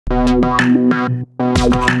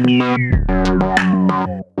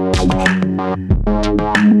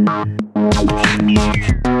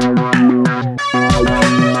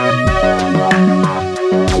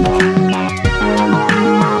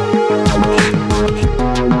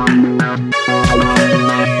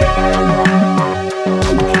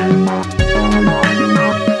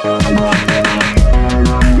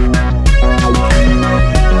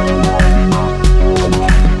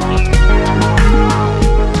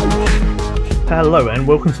Hello and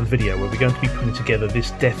welcome to the video where we're going to be putting together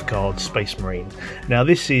this Death Guard Space Marine. Now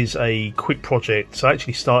this is a quick project, so I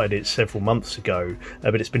actually started it several months ago,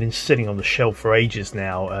 but it's been sitting on the shelf for ages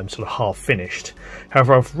now, sort of half finished.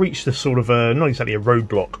 However, I've reached a sort of, not exactly a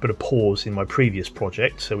roadblock, but a pause in my previous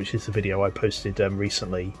project, which is the video I posted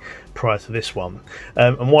recently prior to this one.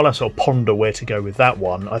 And while I sort of ponder where to go with that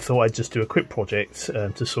one, I thought I'd just do a quick project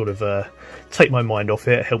to sort of take my mind off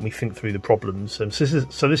it, help me think through the problems. So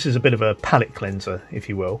this is a bit of a palette cleanser, if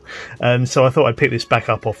you will. So I thought I'd pick this back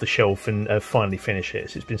up off the shelf and finally finish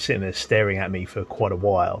it. So it's been sitting there staring at me for quite a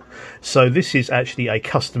while. So this is actually a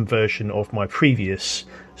custom version of my previous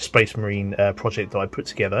Space Marine project that I put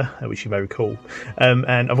together, which you may recall.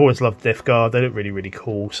 And I've always loved Death Guard. They look really, really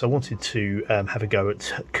cool. So I wanted to have a go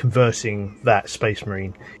at converting that Space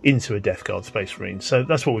Marine into a Death Guard Space Marine. So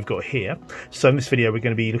that's what we've got here. So in this video, we're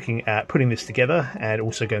going to be looking at putting this together and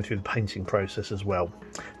also going through the painting process as well.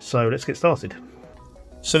 So let's get started.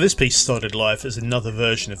 So this piece started life as another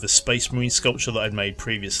version of the Space Marine sculpture that I'd made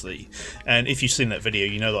previously. And if you've seen that video,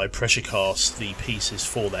 you know that I pressure cast the pieces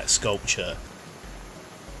for that sculpture.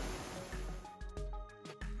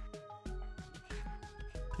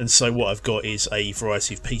 And so what I've got is a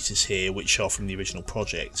variety of pieces here which are from the original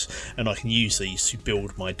project, and I can use these to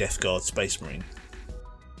build my Death Guard Space Marine.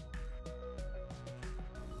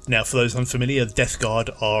 Now, for those unfamiliar, the Death Guard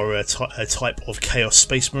are a type of Chaos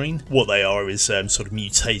Space Marine. What they are is sort of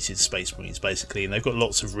mutated Space Marines, basically, and they've got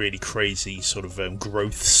lots of really crazy sort of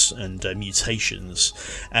growths and mutations.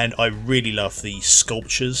 And I really love the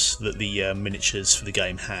sculptures that the miniatures for the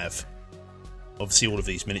game have. Obviously all of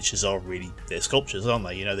these miniatures are really, they're sculptures, aren't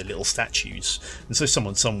they? You know, they're little statues. And so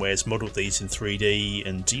someone somewhere has modelled these in 3D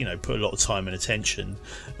and, you know, put a lot of time and attention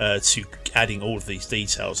to adding all of these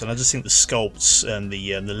details. And I just think the sculpts and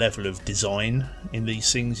the level of design in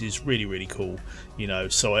these things is really, really cool. You know,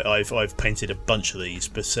 so I've painted a bunch of these,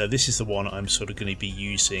 but this is the one I'm sort of going to be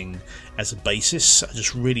using as a basis. I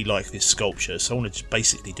just really like this sculpture, so I want to just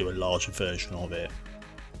basically do a larger version of it.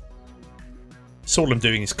 So all I'm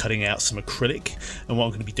doing is cutting out some acrylic, and what I'm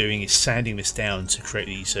going to be doing is sanding this down to create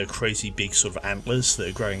these crazy big sort of antlers that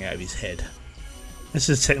are growing out of his head. This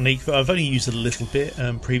is a technique that I've only used a little bit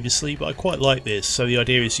previously, but I quite like this. So the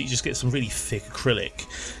idea is you just get some really thick acrylic,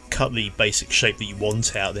 cut the basic shape that you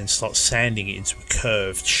want out, then start sanding it into a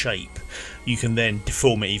curved shape. You can then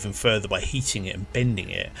deform it even further by heating it and bending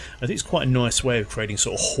it. I think it's quite a nice way of creating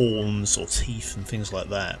sort of horns or teeth and things like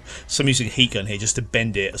that. So I'm using a heat gun here just to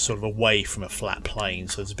bend it sort of away from a flat plane,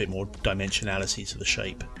 so there's a bit more dimensionality to the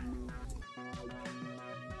shape.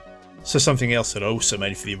 So something else that I also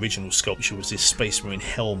made for the original sculpture was this Space Marine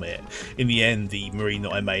helmet. In the end, the Marine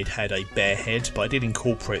that I made had a bare head, but I did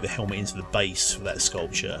incorporate the helmet into the base for that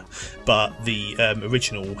sculpture. But the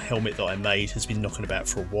original helmet that I made has been knocking about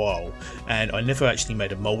for a while, and I never actually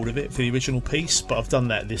made a mould of it for the original piece, but I've done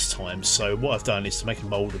that this time. So what I've done is to make a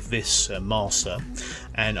mould of this master,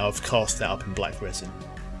 and I've cast that up in black resin.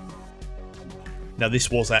 Now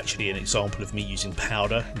this was actually an example of me using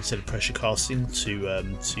powder instead of pressure casting to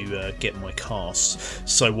get my casts.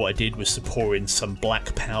 So what I did was to pour in some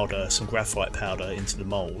black powder, some graphite powder into the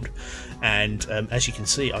mould, and as you can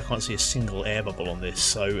see, I can't see a single air bubble on this,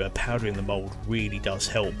 so powdering the mould really does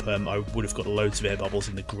help. I would have got loads of air bubbles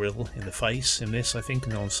in the grill, in the face in this I think,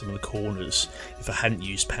 and on some of the corners if I hadn't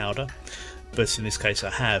used powder. But in this case I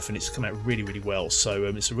have, and it's come out really, really well. So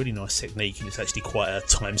it's a really nice technique, and it's actually quite a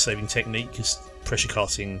time-saving technique, because pressure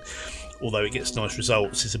casting, although it gets nice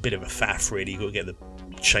results, is a bit of a faff really. You've got to get the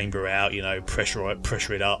chamber out, you know, pressure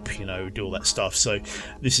it up, you know, do all that stuff. So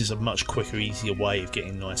this is a much quicker, easier way of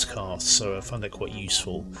getting nice casts, so I find that quite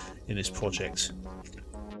useful in this project.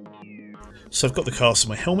 So I've got the cast of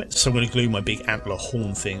my helmet, so I'm going to glue my big antler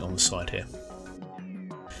horn thing on the side here.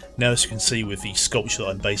 Now, as you can see with the sculpture that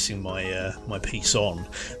I'm basing my my piece on,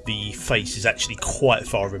 the face is actually quite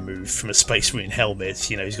far removed from a Space Marine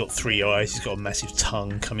helmet. You know, he's got 3 eyes, he's got a massive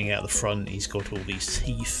tongue coming out the front, he's got all these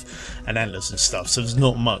teeth and antlers and stuff, so there's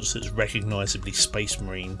not much that's recognisably Space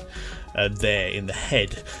Marine there in the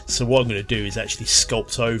head. So what I'm going to do is actually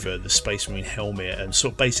sculpt over the Space Marine helmet and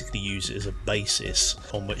sort of basically use it as a basis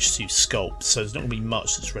on which to sculpt, so there's not going to be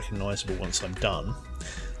much that's recognisable once I'm done.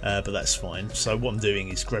 but that's fine. So what I'm doing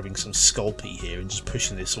is grabbing some Sculpey here and just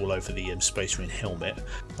pushing this all over the Space Marine helmet.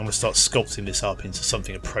 I'm going to start sculpting this up into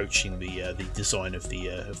something approaching the design of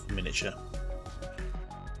the miniature.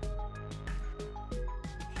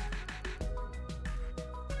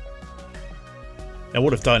 Now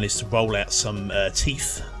what I've done is to roll out some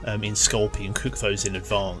teeth in Sculpey and cook those in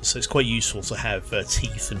advance, so it's quite useful to have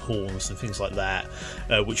teeth and horns and things like that,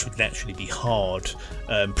 which would naturally be hard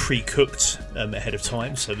pre-cooked ahead of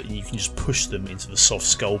time, so that you can just push them into the soft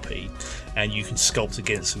Sculpey and you can sculpt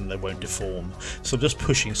against them and they won't deform. So I'm just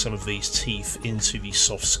pushing some of these teeth into the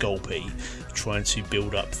soft Sculpey, trying to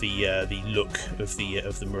build up the look of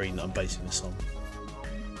the Marine that I'm basing this on.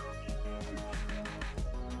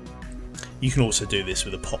 You can also do this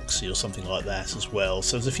with epoxy or something like that as well,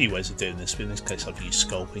 so there's a few ways of doing this, but in this case I've used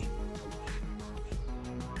Sculpey.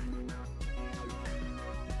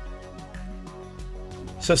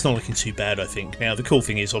 So that's not looking too bad, I think. Now the cool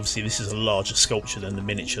thing is, obviously this is a larger sculpture than the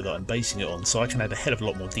miniature that I'm basing it on, so I can add a hell of a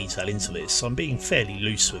lot more detail into this. So I'm being fairly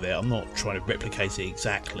loose with it, I'm not trying to replicate it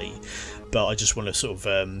exactly, but I just want to sort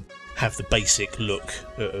of have the basic look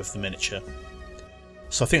of the miniature.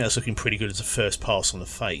 So I think that's looking pretty good as a first pass on the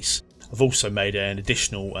face. I've also made an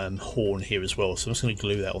additional horn here as well, so I'm just going to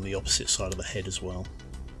glue that on the opposite side of the head as well.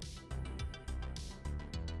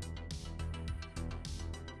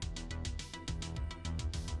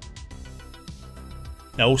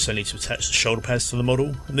 Now I also need to attach the shoulder pads to the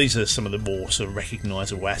model, and these are some of the more sort of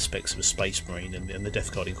recognisable aspects of a Space Marine, and the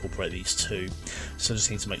Death Guard incorporate these too, so I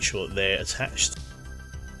just need to make sure that they're attached.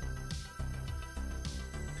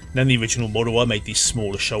 Now in the original model I made these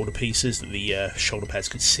smaller shoulder pieces that the shoulder pads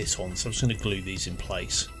could sit on, so I'm just going to glue these in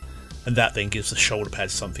place, and that then gives the shoulder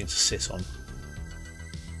pads something to sit on.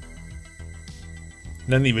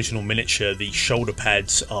 Now in the original miniature the shoulder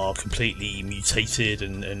pads are completely mutated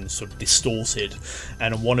and sort of distorted,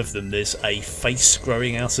 and on one of them there's a face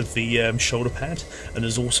growing out of the shoulder pad, and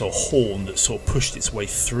there's also a horn that sort of pushed its way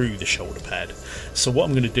through the shoulder pad. So what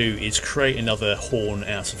I'm going to do is create another horn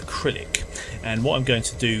out of acrylic, and what I'm going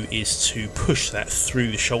to do is to push that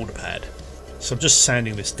through the shoulder pad. So I'm just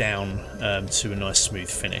sanding this down to a nice smooth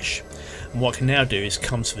finish, and what I can now do is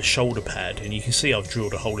come to the shoulder pad, and you can see I've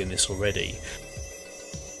drilled a hole in this already.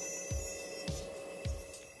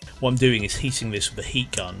 What I'm doing is heating this with a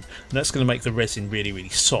heat gun, and that's going to make the resin really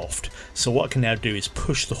soft. So what I can now do is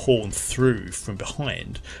push the horn through from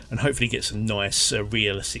behind and hopefully get some nice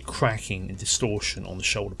realistic cracking and distortion on the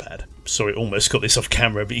shoulder pad. Sorry, almost got this off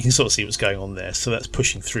camera, but you can sort of see what's going on there. So that's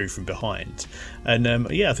pushing through from behind, and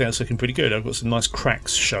yeah, I think that's looking pretty good. I've got some nice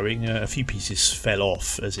cracks showing. A few pieces fell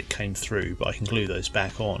off as it came through, but I can glue those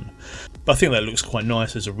back on. But I think that looks quite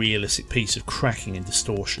nice as a realistic piece of cracking and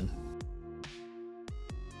distortion.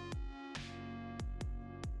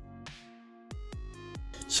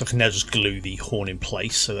 So I can now just glue the horn in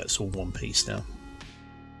place, so that's all one piece now.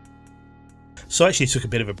 So I actually took a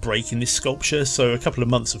bit of a break in this sculpture, so a couple of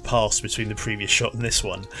months have passed between the previous shot and this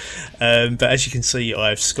one. But as you can see,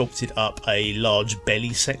 I've sculpted up a large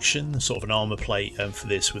belly section, sort of an armour plate for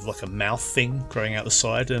this, with like a mouth thing growing out the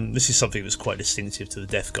side, and this is something that's quite distinctive to the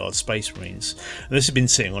Death Guard Space Marines. And this had been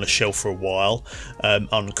sitting on a shelf for a while,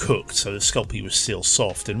 uncooked, so the Sculpey was still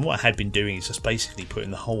soft, and what I had been doing is just basically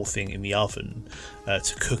putting the whole thing in the oven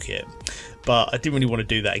to cook it. But I didn't really want to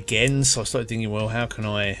do that again, so I started thinking, well, how can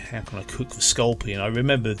I cook the Sculpey? And I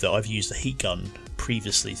remembered that I've used a heat gun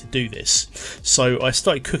previously to do this, so I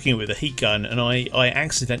started cooking it with a heat gun, and I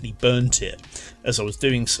accidentally burnt it as I was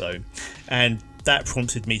doing so, and that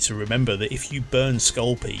prompted me to remember that if you burn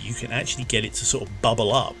Sculpey, you can actually get it to sort of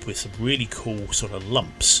bubble up with some really cool sort of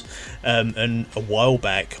lumps. And a while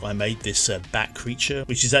back I made this bat creature,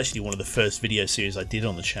 which is actually one of the first video series I did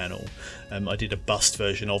on the channel. I did a bust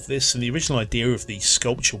version of this, and the original idea of the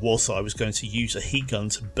sculpture was that I was going to use a heat gun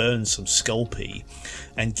to burn some Sculpey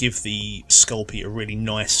and give the Sculpey a really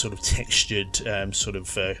nice sort of textured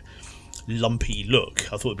lumpy look.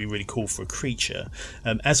 I thought it'd be really cool for a creature.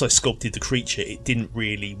 As I sculpted the creature, it didn't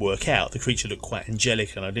really work out. The creature looked quite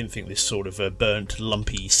angelic, and I didn't think this sort of burnt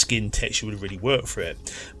lumpy skin texture would really work for it,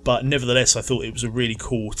 but nevertheless I thought it was a really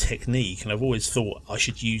cool technique, and I've always thought I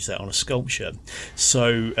should use that on a sculpture.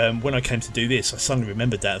 So when I came to do this, I suddenly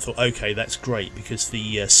remembered that and thought, okay, that's great, because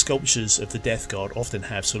the sculptures of the Death Guard often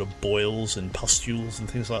have sort of boils and pustules and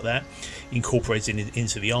things like that incorporated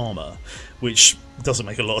into the armour, which doesn't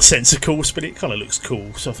make a lot of sense of course, but it kind of looks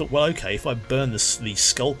cool. So I thought, well, okay, if I burn the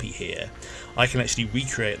Sculpey here, I can actually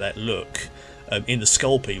recreate that look in the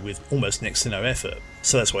Sculpey with almost next to no effort.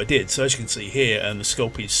 So that's what I did. So as you can see here, the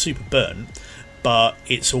Sculpey is super burnt, but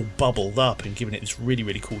it's all bubbled up and giving it this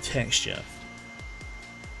really cool texture.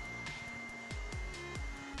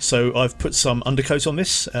 So I've put some undercoat on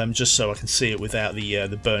this just so I can see it without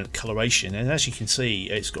the burnt coloration, and as you can see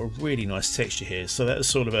it's got a really nice texture here, so that's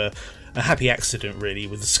sort of a happy accident really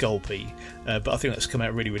with the Sculpey, but I think that's come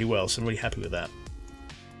out really well, so I'm really happy with that.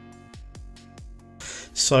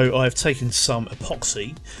 So I've taken some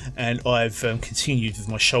epoxy and I've continued with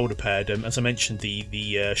my shoulder pad. As I mentioned,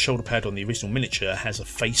 the shoulder pad on the original miniature has a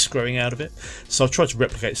face growing out of it, so I've tried to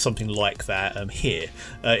replicate something like that here.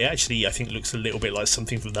 It actually, I think, looks a little bit like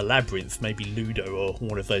something from the Labyrinth, maybe Ludo or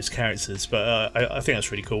one of those characters, but I think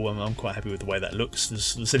that's really cool. I'm quite happy with the way that looks.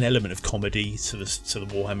 There's an element of comedy to the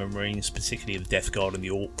Warhammer Marines, particularly the Death Guard and the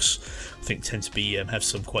Orcs. I think tend to be have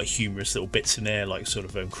some quite humorous little bits in there, like sort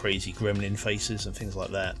of crazy gremlin faces and things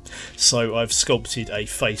like that. So I've sculpted a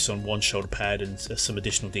face on one shoulder pad and some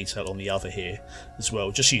additional detail on the other here as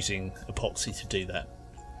well, just using epoxy to do that.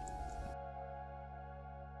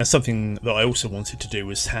 And something that I also wanted to do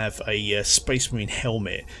was have a Space Marine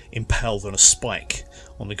helmet impaled on a spike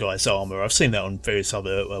on the guy's armour. I've seen that on various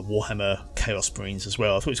other Warhammer Chaos Marines as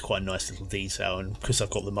well. I thought it was quite a nice little detail, and because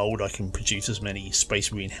I've got the mould I can produce as many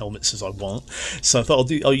Space Marine helmets as I want. So I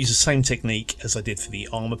thought I'll use the same technique as I did for the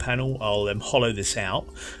armour panel. I'll hollow this out,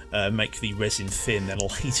 make the resin thin, then I'll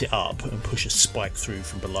heat it up and push a spike through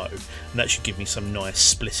from below, and that should give me some nice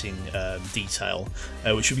splitting detail,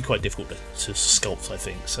 which would be quite difficult to sculpt, I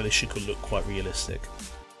think, so this should look quite realistic.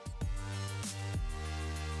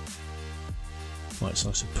 Right, so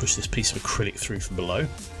nice to push this piece of acrylic through from below.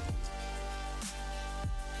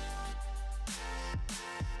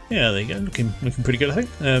 Yeah, there you go, looking pretty good, I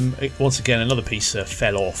think. Once again, another piece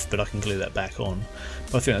fell off, but I can glue that back on.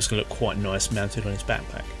 But I think that's going to look quite nice mounted on his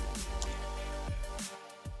backpack.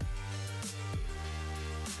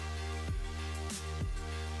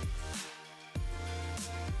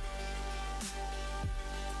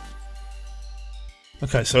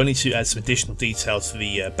 Okay, so I need to add some additional detail to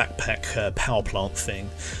the backpack power plant thing.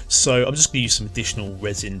 So I'm just going to use some additional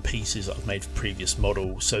resin pieces that I've made for previous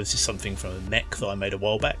models. So this is something from a mech that I made a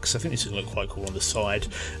while back, so I think this is going to look quite cool on the side.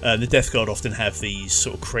 The Death Guard often have these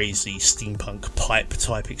sort of crazy steampunk pipe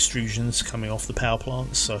type extrusions coming off the power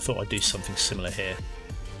plants, so I thought I'd do something similar here.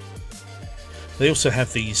 They also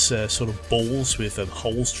have these sort of balls with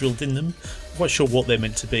holes drilled in them. I'm quite sure what they're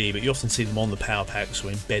meant to be, but you often see them on the power packs or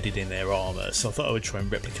embedded in their armour, so I thought I would try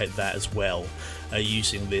and replicate that as well,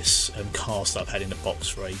 using this cast I've had in a box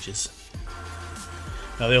for ages.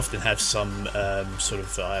 Now they often have some sort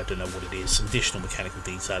of, I don't know what it is, some additional mechanical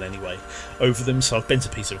detail anyway over them, so I've bent a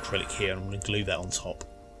piece of acrylic here and I'm going to glue that on top.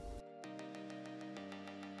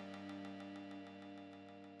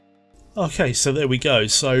 Okay, so there we go.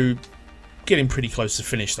 So getting pretty close to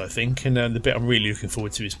finished, I think, and the bit I'm really looking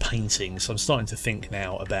forward to is painting. So I'm starting to think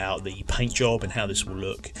now about the paint job and how this will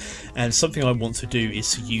look, and something I want to do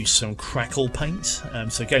is to use some crackle paint.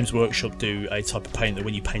 So Games Workshop do a type of paint that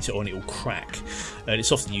when you paint it on it will crack, and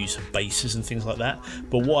it's often used for bases and things like that.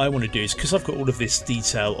 But what I want to do is, because I've got all of this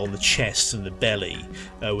detail on the chest and the belly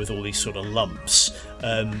with all these sort of lumps,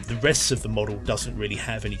 the rest of the model doesn't really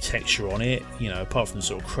have any texture on it, you know, apart from the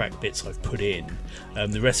sort of crack bits I've put in.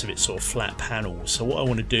 The rest of it's sort of flat panels. So what I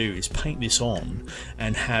want to do is paint this on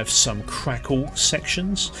and have some crackle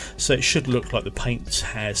sections, so it should look like the paint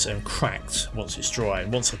has cracked once it's dry,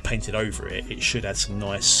 and once I've painted over it, it should add some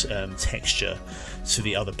nice texture to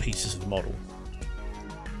the other pieces of the model.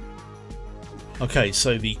 Okay,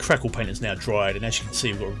 so the crackle paint is now dried, and as you can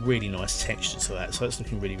see we've got a really nice texture to that, so that's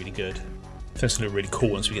looking really good. That's going to look really cool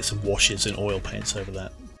once we get some washes and oil paints over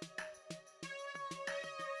that.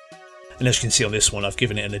 And as you can see on this one, I've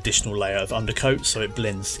given it an additional layer of undercoat so it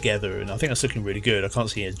blends together, and I think that's looking really good. I can't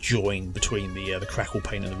see a join between the crackle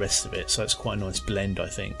paint and the rest of it, so it's quite a nice blend, I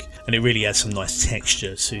think. And it really adds some nice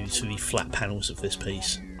texture to the flat panels of this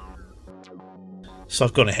piece. So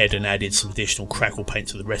I've gone ahead and added some additional crackle paint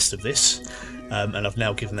to the rest of this, and I've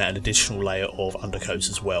now given that an additional layer of undercoats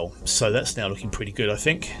as well. So that's now looking pretty good, I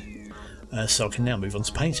think. So I can now move on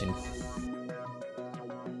to painting.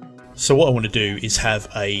 So what I want to do is have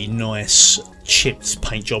a nice chipped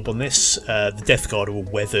paint job on this. The Death Guard are all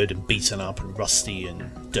weathered and beaten up and rusty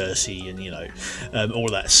and dirty and, you know, all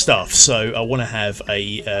that stuff. So I want to have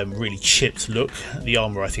a really chipped look. The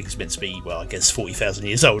armour I think is meant to be, well, I guess 40,000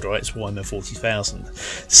 years old, right? It's Warhammer 40,000.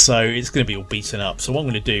 So it's going to be all beaten up. So what I'm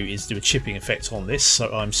going to do is do a chipping effect on this.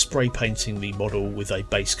 So I'm spray painting the model with a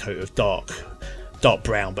base coat of dark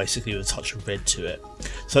brown, basically, with a touch of red to it.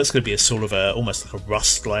 So that's going to be a sort of almost like a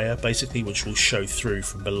rust layer, basically, which will show through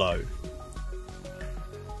from below.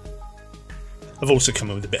 I've also come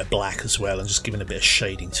in with a bit of black as well and just given a bit of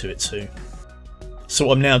shading to it too. So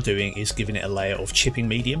what I'm now doing is giving it a layer of chipping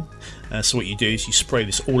medium. So what you do is you spray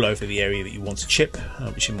this all over the area that you want to chip,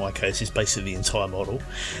 which in my case is basically the entire model.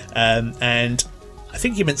 And I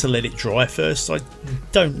think you're meant to let it dry first. I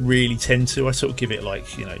don't really tend to. I sort of give it like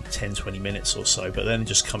 10-20 minutes or so, but then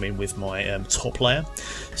just come in with my top layer.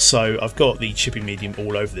 So I've got the chipping medium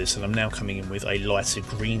all over this, and I'm now coming in with a lighter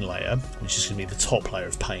green layer, which is going to be the top layer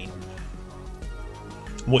of paint.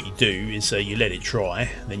 What you do is you let it dry,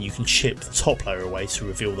 then you can chip the top layer away to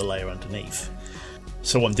reveal the layer underneath.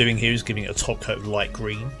 So what I'm doing here is giving it a top coat of light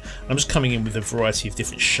green. I'm just coming in with a variety of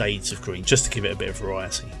different shades of green just to give it a bit of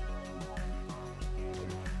variety.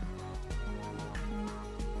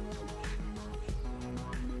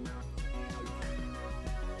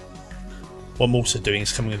 What I'm also doing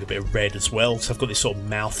is coming with a bit of red as well, so I've got this sort of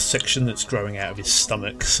mouth section that's growing out of his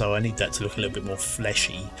stomach, so I need that to look a little bit more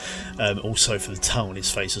fleshy, also for the tongue on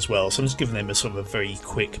his face as well. So I'm just giving them a sort of a very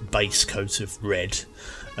quick base coat of red,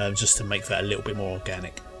 just to make that a little bit more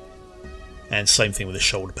organic. And same thing with the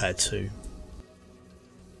shoulder pad too.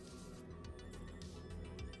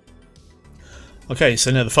 Okay,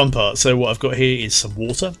 so now the fun part. So what I've got here is some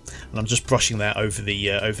water, and I'm just brushing that over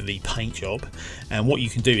the paint job. And what you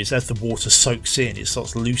can do is, as the water soaks in, it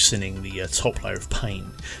starts loosening the top layer of paint.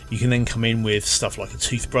 You can then come in with stuff like a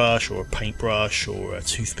toothbrush or a paintbrush or a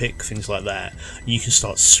toothpick, things like that. And you can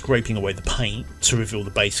start scraping away the paint to reveal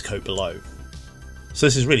the base coat below. So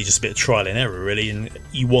this is really just a bit of trial and error really, and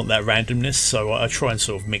you want that randomness, so I try and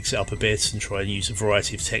sort of mix it up a bit and try and use a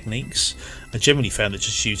variety of techniques. I generally found that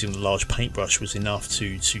just using the large paintbrush was enough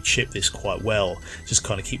to chip this quite well. Just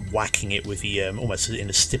kind of keep whacking it with the almost in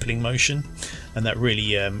a stippling motion, and that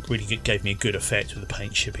really gave me a good effect with the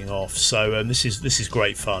paint chipping off. So this is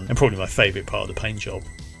great fun, and probably my favourite part of the paint job.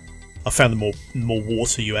 I found the more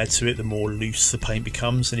water you add to it, the more loose the paint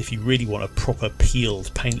becomes, and if you really want a proper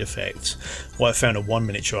peeled paint effect, what I found on one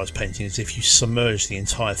miniature I was painting is if you submerge the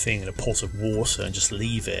entire thing in a pot of water and just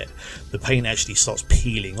leave it, the paint actually starts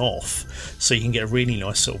peeling off, so you can get a really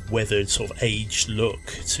nice sort of weathered, sort of aged look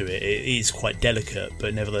to it. It is quite delicate,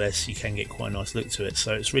 but nevertheless you can get quite a nice look to it,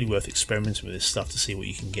 so it's really worth experimenting with this stuff to see what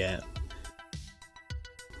you can get.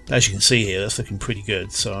 As you can see here, that's looking pretty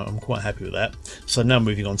good, so I'm quite happy with that. So now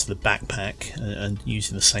moving on to the backpack and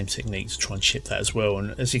using the same technique to try and chip that as well.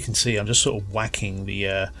 And as you can see, I'm just sort of whacking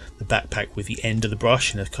the backpack with the end of the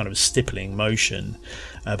brush in a kind of a stippling motion,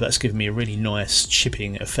 but that's giving me a really nice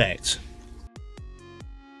chipping effect.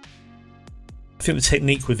 I think the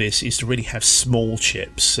technique with this is to really have small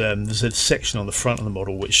chips. There's a section on the front of the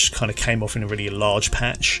model which kind of came off in a really large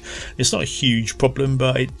patch. It's not a huge problem,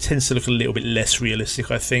 but it tends to look a little bit less realistic,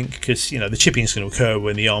 I think, because the chipping is going to occur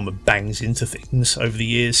when the armour bangs into things over the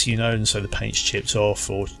years, and so the paint's chipped off,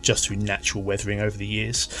 or just through natural weathering over the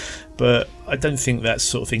years. But I don't think that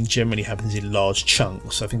sort of thing generally happens in large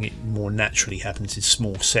chunks. I think it more naturally happens in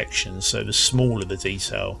small sections, so the smaller the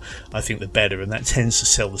detail, I think the better, and that tends to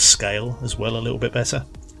sell the scale as well a little bit better.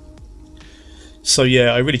 So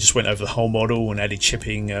yeah, I really just went over the whole model and added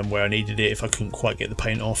chipping where I needed it. If I couldn't quite get the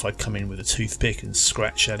paint off, I'd come in with a toothpick and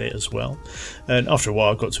scratch at it as well. And after a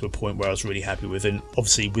while I got to a point where I was really happy with it. And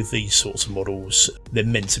obviously with these sorts of models, they're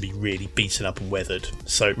meant to be really beaten up and weathered,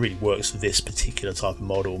 so it really works for this particular type of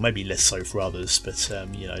model, maybe less so for others, but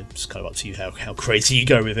it's kind of up to you how crazy you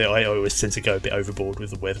go with it. I always tend to go a bit overboard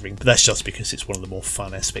with the weathering, but that's just because it's one of the more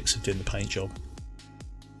fun aspects of doing the paint job.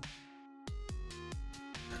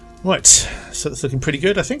 Right, so that's looking pretty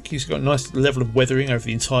good. I think he's got a nice level of weathering over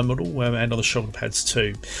the entire model and on the shoulder pads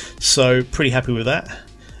too. So pretty happy with that.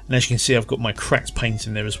 And as you can see, I've got my cracked paint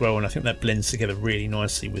in there as well, and I think that blends together really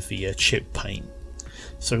nicely with the chip paint.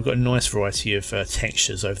 So we've got a nice variety of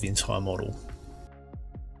textures over the entire model.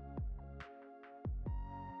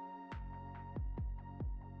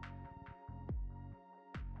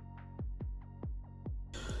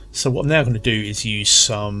 So what I'm now going to do is use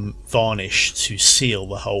some varnish to seal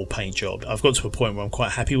the whole paint job. I've got to a point where I'm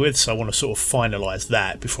quite happy with, so I want to sort of finalise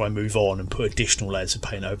that before I move on and put additional layers of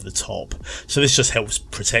paint over the top. So this just helps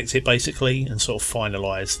protect it basically and sort of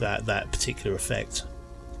finalise that particular effect.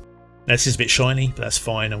 Now this is a bit shiny, but that's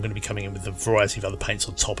fine. I'm going to be coming in with a variety of other paints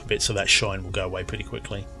on top of it, so that shine will go away pretty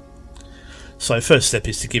quickly. So first step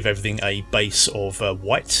is to give everything a base of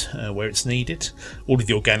white where it's needed. All of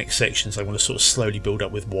the organic sections I'm going to sort of slowly build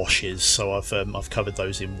up with washes, so I've covered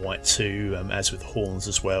those in white too, as with the horns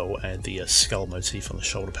as well, and the skull motif on the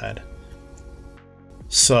shoulder pad.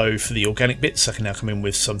 So for the organic bits, I can now come in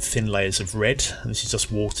with some thin layers of red. This is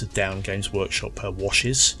just watered down Games Workshop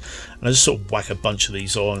washes, and I just sort of whack a bunch of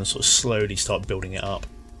these on and sort of slowly start building it up.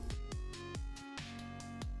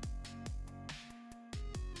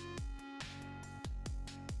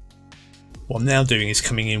 What I'm now doing is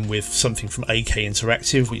coming in with something from AK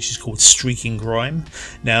Interactive, which is called Streaking Grime.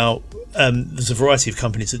 Now, there's a variety of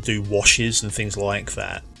companies that do washes and things like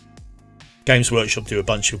that. Games Workshop do a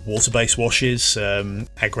bunch of water-based washes.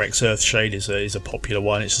 Agrax Earthshade is a popular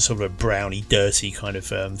one. It's a sort of a browny, dirty kind of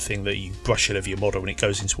thing that you brush it over your model and it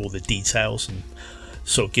goes into all the details and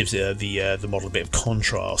sort of gives it the model a bit of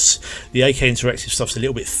contrast. The AK Interactive stuff's a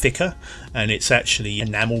little bit thicker and it's actually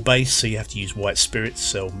enamel based, so you have to use white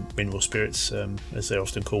spirits or mineral spirits as they're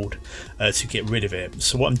often called to get rid of it.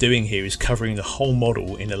 So what I'm doing here is covering the whole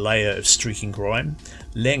model in a layer of streaking grime,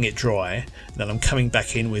 letting it dry, and then I'm coming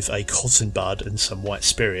back in with a cotton bud and some white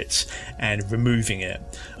spirits and removing it.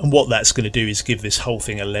 And what that's going to do is give this whole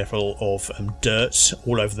thing a level of dirt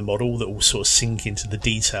all over the model that will sort of sink into the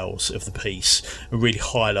details of the piece and really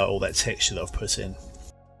highlight all that texture that I've put in.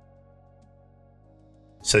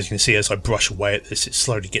 So as you can see, as I brush away at this, it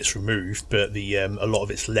slowly gets removed, but a lot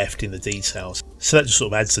of it's left in the details. So that just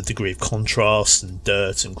sort of adds a degree of contrast and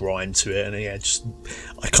dirt and grime to it, and yeah,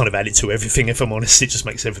 I kind of add it to everything, if I'm honest. It just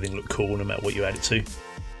makes everything look cool no matter what you add it to.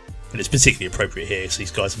 And it's particularly appropriate here, because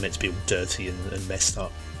these guys are meant to be all dirty and messed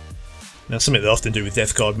up. Now, something that I often do with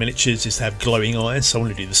Death Guard miniatures is to have glowing eyes, so I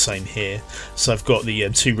want to do the same here. So I've got the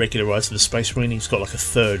two regular eyes of the Space Marine. He's got like a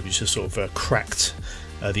third which is sort of cracked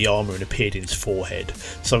the armour and appeared in his forehead.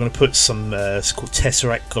 So I'm going to put some it's called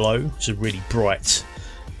Tesseract Glow, which is a really bright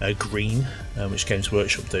green, which Games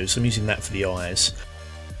Workshop do. So I'm using that for the eyes.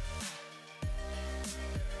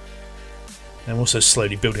 I'm also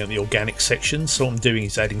slowly building up the organic section, so what I'm doing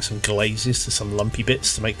is adding some glazes to some lumpy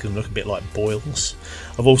bits to make them look a bit like boils.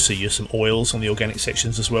 I've also used some oils on the organic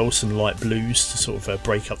sections as well, some light blues to sort of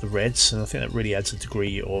break up the reds, and I think that really adds a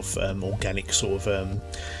degree of organic sort of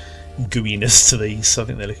gooiness to these, so I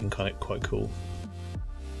think they're looking quite cool.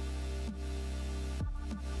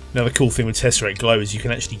 Now the cool thing with Tesseract Glow is you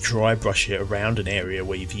can actually dry brush it around an area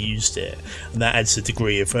where you've used it, and that adds a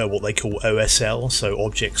degree of what they call OSL, so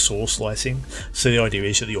object source lighting. So the idea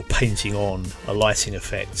is that you're painting on a lighting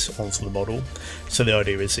effect onto the model. So the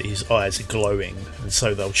idea is that his eyes are glowing, and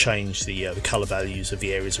so they'll change the colour values of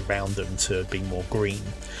the areas around them to being more green.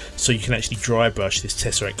 So you can actually dry brush this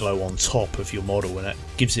Tesseract Glow on top of your model, and that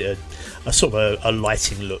gives it a sort of a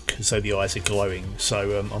lighting look, as though the eyes are glowing.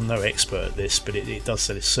 So I'm no expert at this, but it does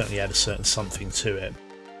certainly add a certain something to it.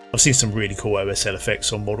 I've seen some really cool OSL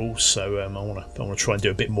effects on models, so I want to try and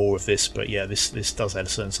do a bit more of this. But yeah, this does add a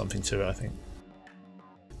certain something to it, I think.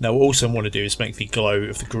 Now what I also want to do is make the glow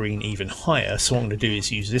of the green even higher, so what I'm going to do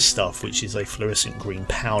is use this stuff, which is a fluorescent green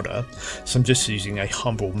powder. So I'm just using a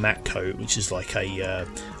Humble matte coat, which is like a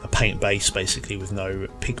paint base basically with no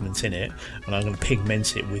pigment in it, and I'm going to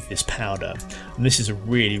pigment it with this powder. And this is a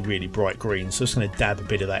really bright green, so I'm just going to dab a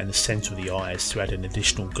bit of that in the centre of the eyes to add an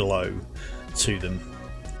additional glow to them.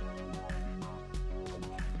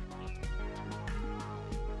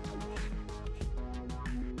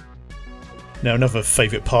 Now another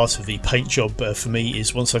favourite part of the paint job for me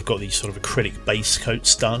is once I've got these sort of acrylic base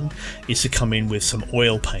coats done, is to come in with some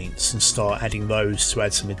oil paints and start adding those to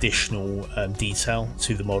add some additional detail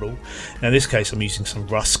to the model. Now in this case I'm using some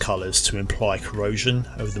rust colours to imply corrosion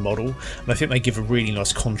over the model, and I think they give a really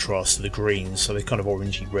nice contrast to the greens, so they're kind of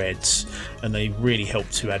orangey reds, and they really help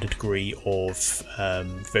to add a degree of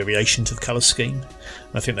variation to the colour scheme.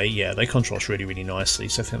 And I think they contrast really nicely,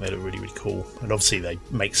 so I think they look really cool, and obviously they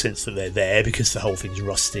make sense that they're there because the whole thing's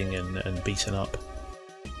rusting and beaten up.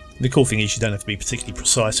 The cool thing is you don't have to be particularly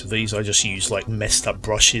precise with these. I just use like messed up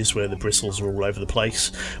brushes where the bristles are all over the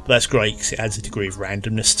place, but that's great because it adds a degree of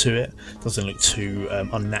randomness to it. It doesn't look too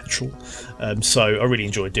unnatural. So I really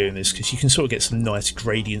enjoy doing this because you can sort of get some nice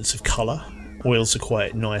gradients of colour. Oils are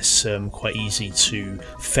quite nice, quite easy to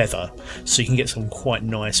feather, so you can get some quite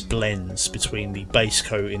nice blends between the base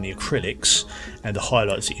coat in the acrylics and the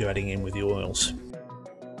highlights that you're adding in with the oils.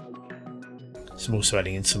 So I'm also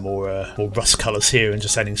adding in some more rust colours here and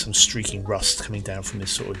just adding some streaking rust coming down from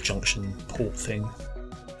this sort of junction port thing.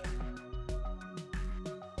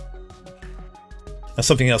 Now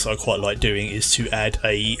something else I quite like doing is to add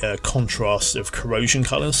a contrast of corrosion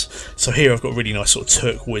colours. So here I've got really nice sort of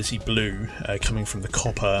turquoisey blue coming from the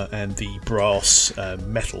copper and the brass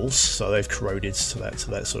metals, so they've corroded to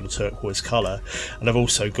that sort of turquoise colour. And I've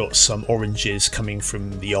also got some oranges coming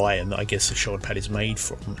from the iron that I guess the shoulder pad is made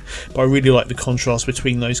from. But I really like the contrast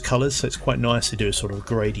between those colours, so it's quite nice to do a sort of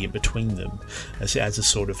gradient between them, as it adds a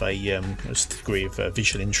sort of a degree of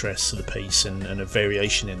visual interest to the piece and a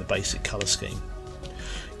variation in the basic colour scheme.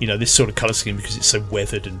 You know, this sort of colour scheme, because it's so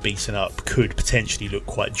weathered and beaten up, could potentially look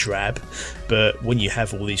quite drab, but when you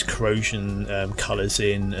have all these corrosion colours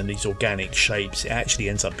in and these organic shapes, it actually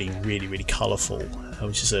ends up being really, really colourful,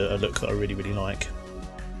 which is a look that I really, really like.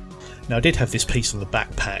 Now, I did have this piece on the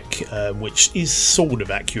backpack, which is sort of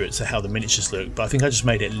accurate to how the miniatures look, but I think I just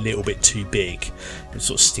made it a little bit too big. It's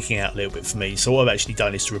sort of sticking out a little bit for me, so what I've actually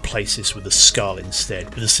done is to replace this with a skull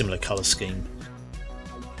instead, with a similar colour scheme.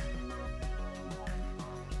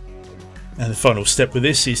 And the final step with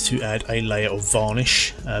this is to add a layer of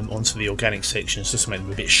varnish onto the organic sections, just to make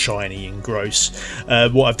them a bit shiny and gross.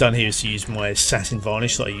 What I've done here is to use my satin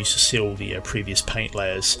varnish that I used to seal the previous paint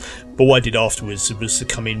layers, but what I did afterwards was to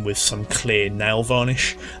come in with some clear nail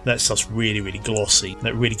varnish. That stuff's really, really glossy.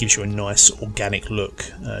 That really gives you a nice organic look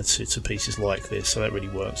to pieces like this, so that really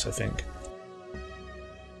works, I think.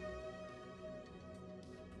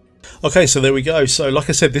 Okay, so there we go. So like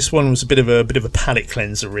I said, this one was a bit of a palette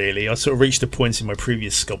cleanser really. I sort of reached a point in my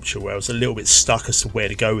previous sculpture where I was a little bit stuck as to where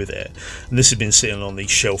to go with it, and this had been sitting on the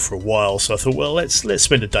shelf for a while, so I thought, well, let's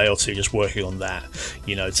spend a day or two just working on that,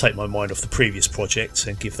 you know, take my mind off the previous project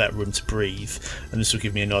and give that room to breathe, and this will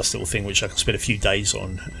give me a nice little thing which I can spend a few days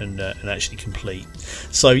on and actually complete.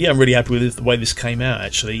 So yeah, I'm really happy with the way this came out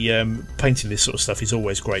actually. Painting this sort of stuff is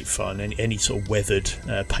always great fun, and any sort of weathered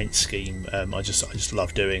paint scheme I just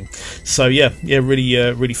love doing. So yeah,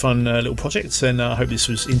 really fun little project, and I hope this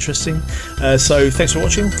was interesting. So thanks for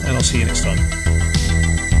watching, and I'll see you next time.